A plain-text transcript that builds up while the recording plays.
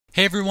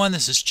Hey everyone,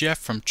 this is Jeff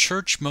from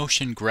Church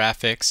Motion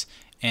Graphics,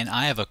 and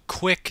I have a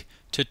quick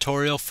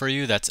tutorial for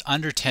you that's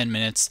under 10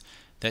 minutes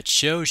that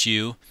shows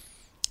you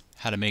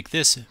how to make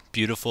this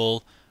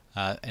beautiful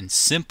and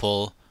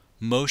simple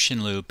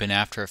motion loop in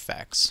After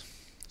Effects.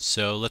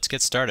 So let's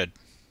get started.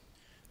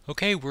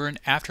 Okay, we're in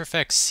After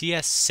Effects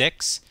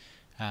CS6,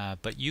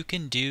 but you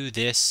can do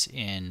this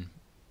in,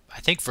 I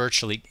think,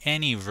 virtually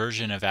any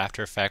version of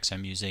After Effects.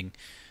 I'm using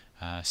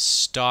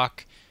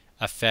stock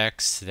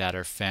effects that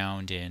are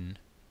found in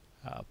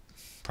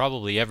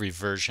probably every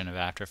version of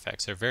After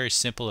Effects. They're very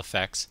simple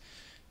effects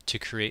to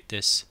create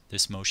this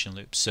motion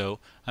loop. So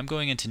I'm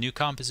going into New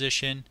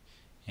Composition,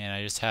 and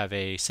I just have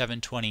a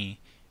 720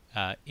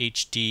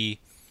 HD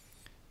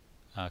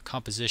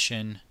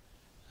composition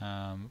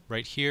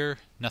right here.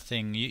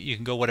 Nothing. You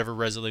can go whatever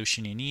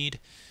resolution you need,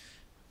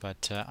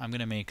 but I'm going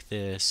to make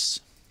this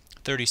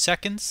 30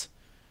 seconds.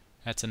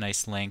 That's a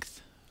nice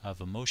length of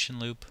a motion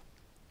loop.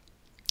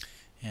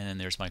 And then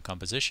there's my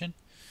composition.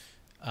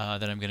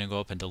 Then I'm going to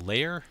go up into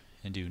Layer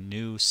and do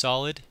New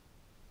Solid,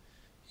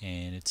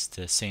 and it's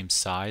the same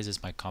size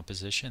as my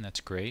composition. That's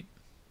great.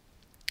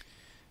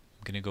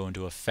 I'm going to go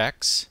into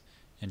Effects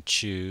and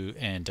choose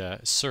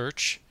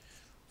search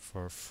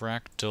for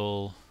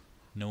Fractal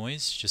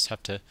Noise. You just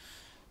have to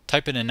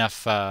type in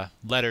enough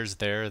letters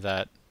there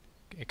that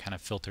it kind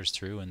of filters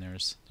through, and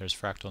there's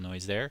Fractal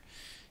Noise there.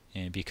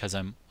 And because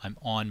I'm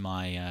on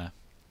my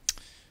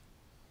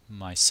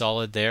my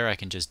solid there, I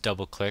can just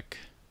double click,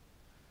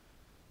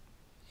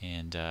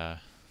 and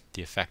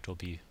the effect will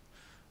be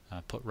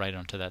put right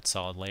onto that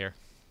solid layer.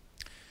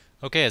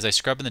 Okay, as I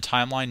scrub in the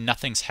timeline,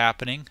 nothing's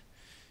happening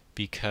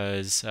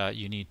because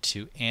you need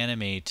to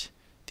animate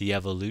the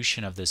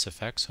evolution of this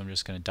effect. So I'm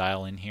just going to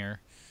dial in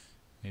here,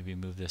 maybe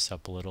move this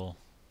up a little,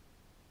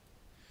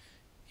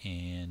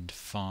 and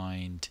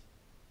find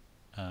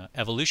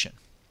evolution.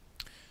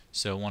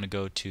 So I want to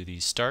go to the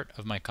start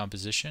of my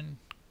composition,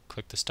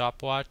 click the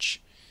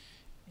stopwatch,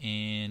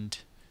 and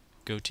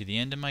go to the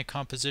end of my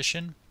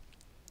composition.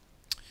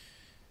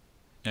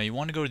 Now you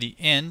want to go to the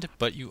end,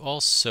 but you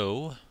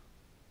also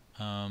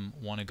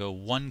want to go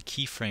one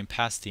keyframe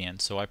past the end.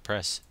 So I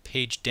press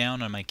page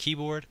down on my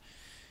keyboard,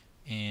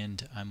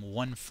 and I'm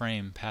one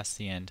frame past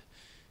the end,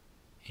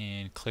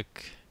 and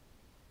click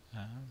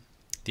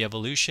the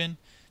evolution,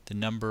 the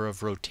number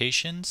of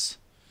rotations,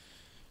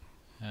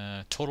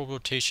 total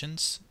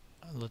rotations.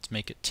 Let's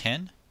make it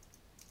 10.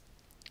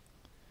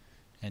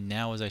 And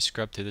now as I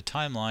scrub through the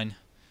timeline,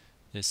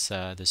 this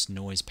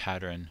noise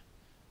pattern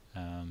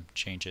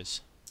changes.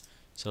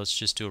 So let's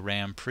just do a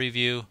RAM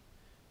preview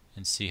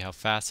and see how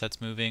fast that's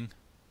moving.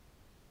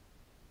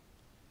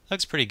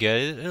 Looks pretty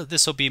good.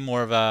 This will be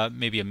more of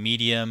maybe a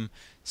medium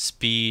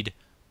speed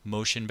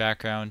motion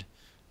background.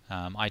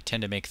 I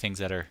tend to make things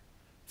that are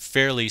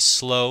fairly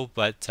slow,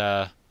 but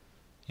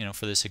you know,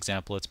 for this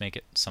example, let's make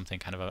it something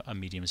kind of a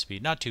medium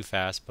speed. Not too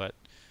fast, but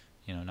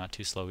you know, not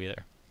too slow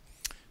either.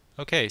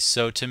 Okay,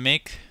 so to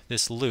make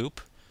this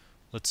loop,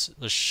 let's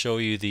show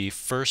you the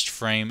first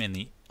frame and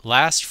the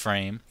last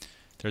frame.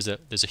 There's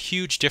a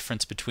huge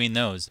difference between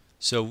those.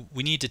 So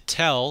we need to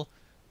tell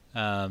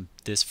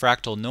this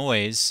fractal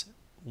noise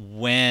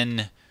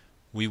when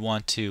we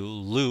want to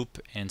loop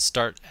and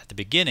start at the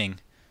beginning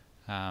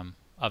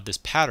of this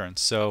pattern.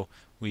 So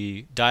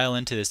we dial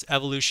into this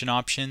evolution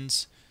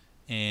options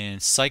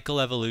and cycle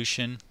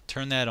evolution,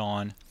 turn that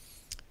on,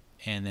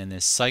 and then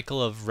this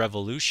cycle of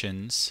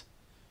revolutions,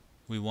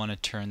 we want to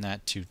turn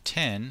that to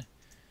 10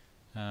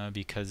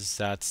 because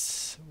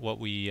that's what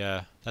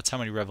that's how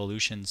many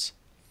revolutions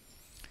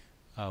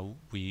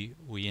we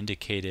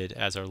indicated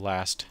as our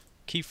last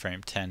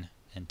keyframe, 10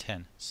 and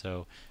 10.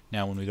 So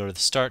now when we go to the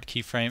start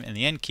keyframe and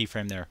the end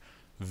keyframe, they're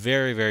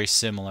very, very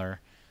similar,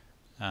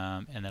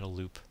 and that'll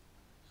loop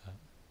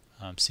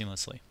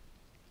seamlessly.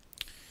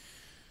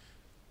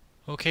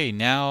 Okay,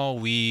 now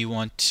we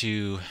want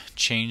to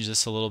change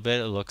this a little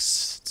bit.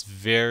 It's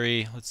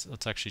very,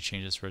 let's actually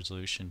change this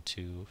resolution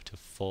to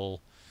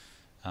full.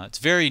 It's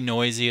very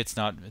noisy. It's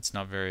not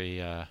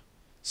very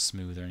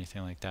smooth or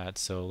anything like that.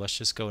 So let's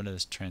just go into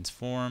this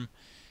transform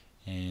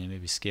and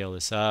maybe scale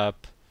this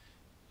up.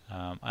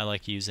 I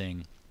like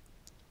using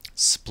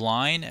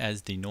spline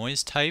as the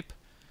noise type.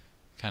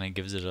 Kind of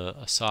gives it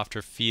a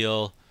softer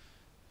feel.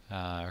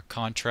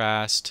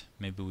 Contrast,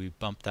 maybe we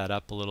bump that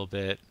up a little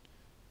bit.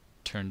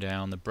 Turn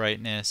down the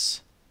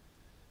brightness,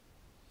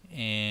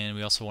 and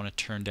we also want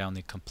to turn down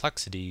the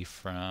complexity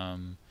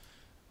from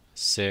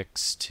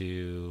 6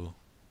 to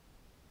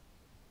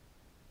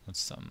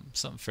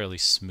something fairly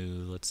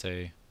smooth. Let's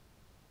say,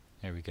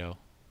 there we go.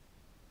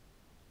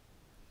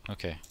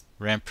 Okay,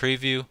 RAM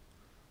preview.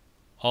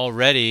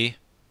 Already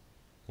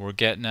we're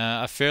getting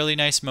a fairly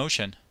nice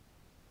motion.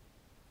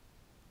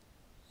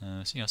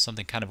 So, you know,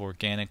 something kind of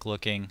organic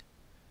looking.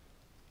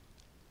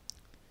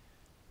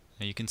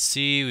 Now you can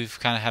see we've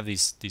kind of have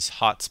these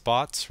hot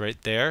spots right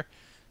there.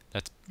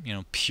 That's, you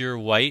know, pure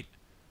white.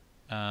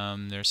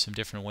 There's some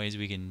different ways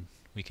we can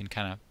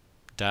kind of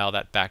dial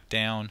that back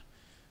down.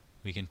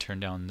 We can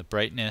turn down the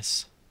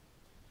brightness,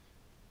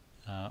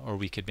 or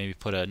we could maybe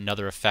put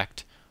another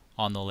effect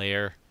on the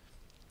layer,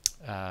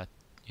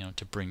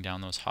 to bring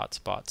down those hot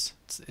spots.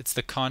 It's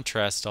the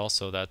contrast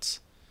also that's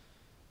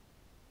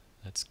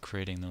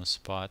creating those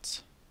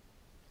spots.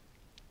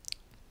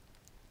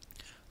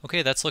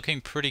 Okay, that's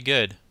looking pretty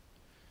good.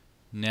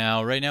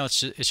 Now, right now it's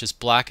just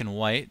black and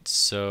white,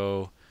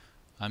 so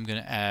I'm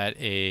going to add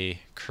a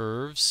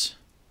curves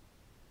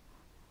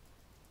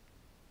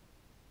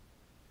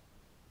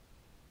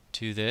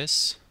to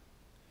this,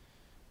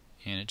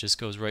 and it just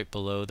goes right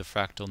below the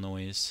fractal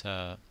noise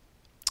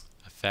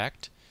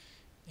effect.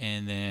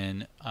 And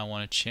then I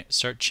want to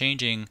start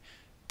changing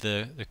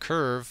the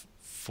curve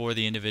for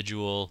the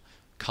individual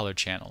color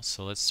channels.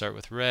 So let's start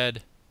with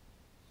red,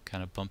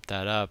 kind of bump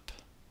that up.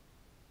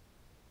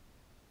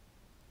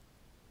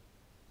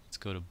 Let's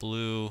go to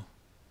blue,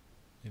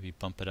 maybe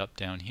bump it up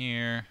down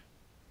here.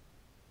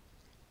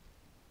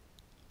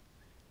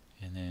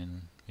 And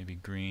then maybe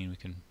green, we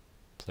can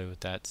play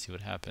with that, see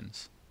what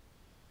happens.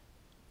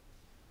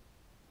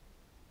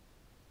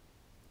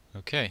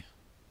 Okay.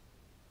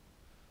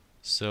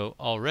 So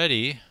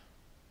already,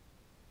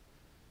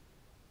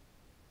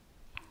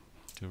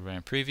 do a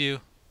random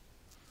preview.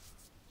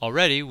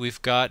 Already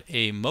we've got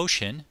a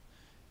motion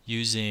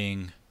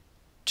using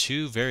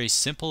two very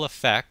simple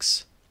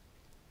effects,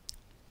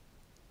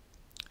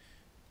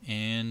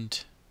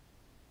 and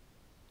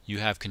you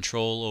have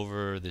control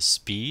over the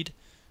speed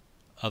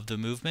of the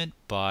movement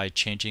by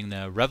changing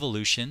the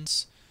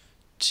revolutions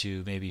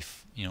to maybe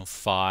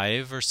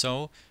 5 or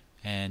so,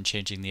 and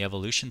changing the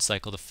evolution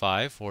cycle to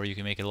 5, or you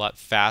can make it a lot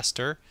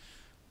faster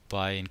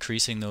by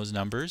increasing those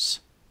numbers.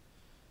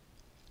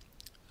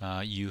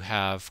 You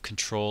have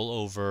control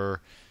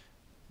over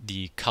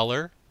the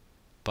color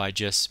by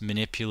just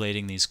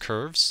manipulating these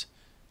curves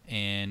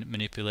and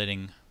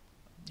manipulating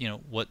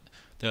what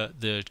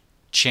the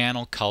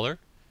channel color.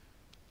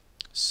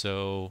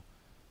 So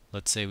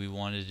let's say we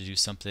wanted to do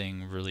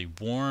something really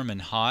warm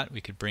and hot, we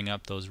could bring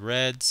up those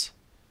reds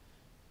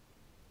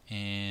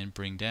and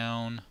bring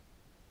down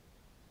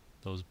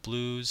those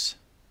blues,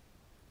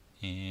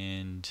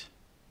 and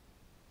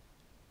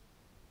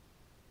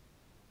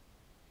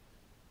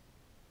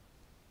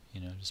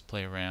just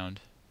play around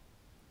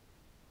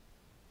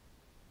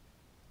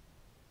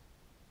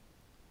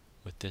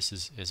with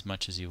this as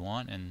much as you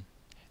want, and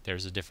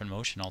there's a different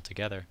motion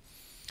altogether.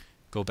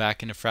 Go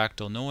back into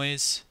fractal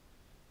noise,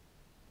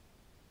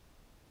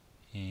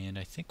 and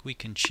I think we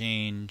can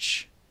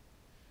change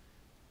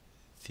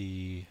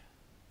the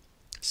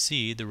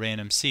seed, the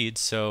random seed.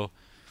 So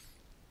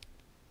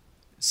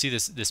see,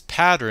 this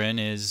pattern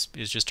is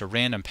just a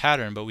random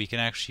pattern, but we can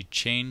actually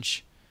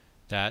change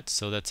that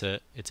so it's a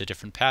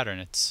different pattern.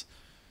 It's,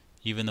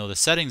 even though the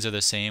settings are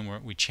the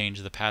same, we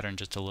change the pattern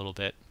just a little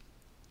bit,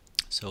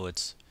 so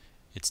it's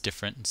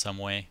different in some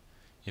way.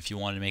 If you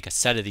wanted to make a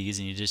set of these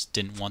and you just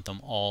didn't want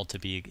them all to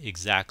be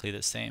exactly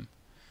the same.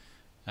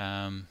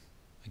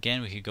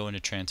 Again, we could go into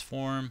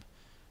transform.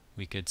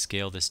 We could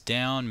scale this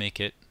down, make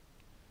it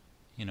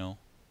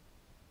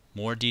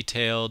more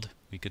detailed.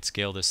 We could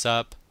scale this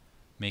up,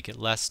 make it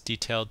less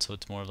detailed so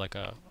it's more like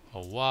a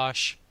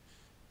wash.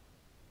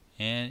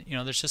 And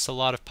there's just a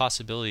lot of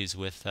possibilities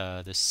with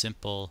this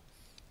simple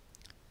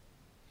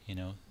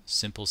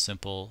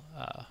simple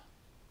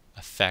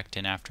effect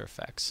in After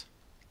Effects.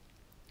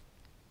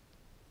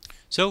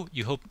 So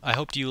I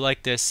hope you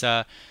like this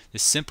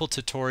this simple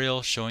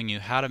tutorial showing you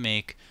how to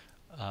make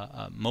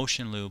a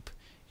motion loop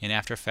in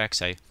After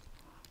Effects. I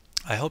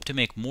hope to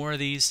make more of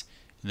these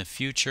in the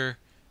future,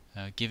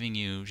 giving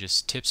you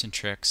just tips and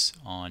tricks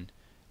on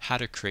how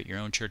to create your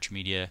own church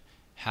media,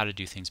 how to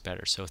do things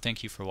better. So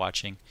thank you for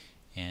watching,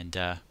 and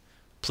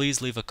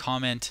please leave a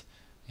comment,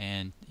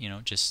 and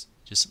just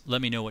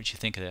let me know what you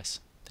think of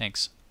this.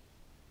 Thanks.